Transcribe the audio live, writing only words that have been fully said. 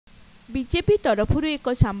BJP तरफुर एक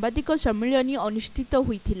सांबादिक सम्मेलन अनुष्ठित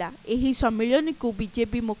होइथिला। एही सम्मेलन को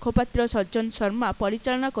बीजेपी मुखपात्र सज्जन शर्मा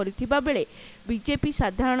परिचालना करथिबा बेले बीजेपी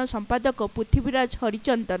साधारण संपादक पृथ्वीराज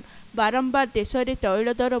हरिचंदन बारंबार देश में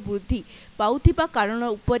तैल दर वृद्धि पाउथिबा कारण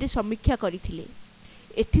उपरे समीक्षा करथिले।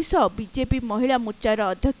 एथिसह बीजेपी महिला मोर्चार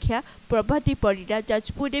अध्यक्षा प्रभाती परिड़ा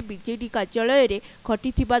जाजपुर बीजेडी कार्यालय रे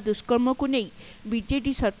घटिथिबा दुष्कर्म को नहीं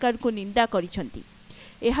बीजेडी सरकार को निंदा करिसंती।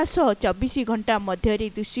 एहासह 24 घंटा मध्य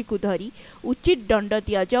दोषी को धरी उचित दंड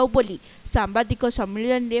दिया जाओ बोली सांबादिक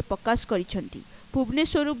सम्मेलन में प्रकाश करिसंती।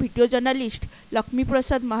 भुवनेश्वर वीडियो जर्नालिस्ट लक्ष्मी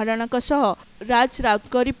प्रसाद महाराणा सह राज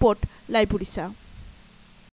राउत रिपोर्ट लाइव ओडिशा।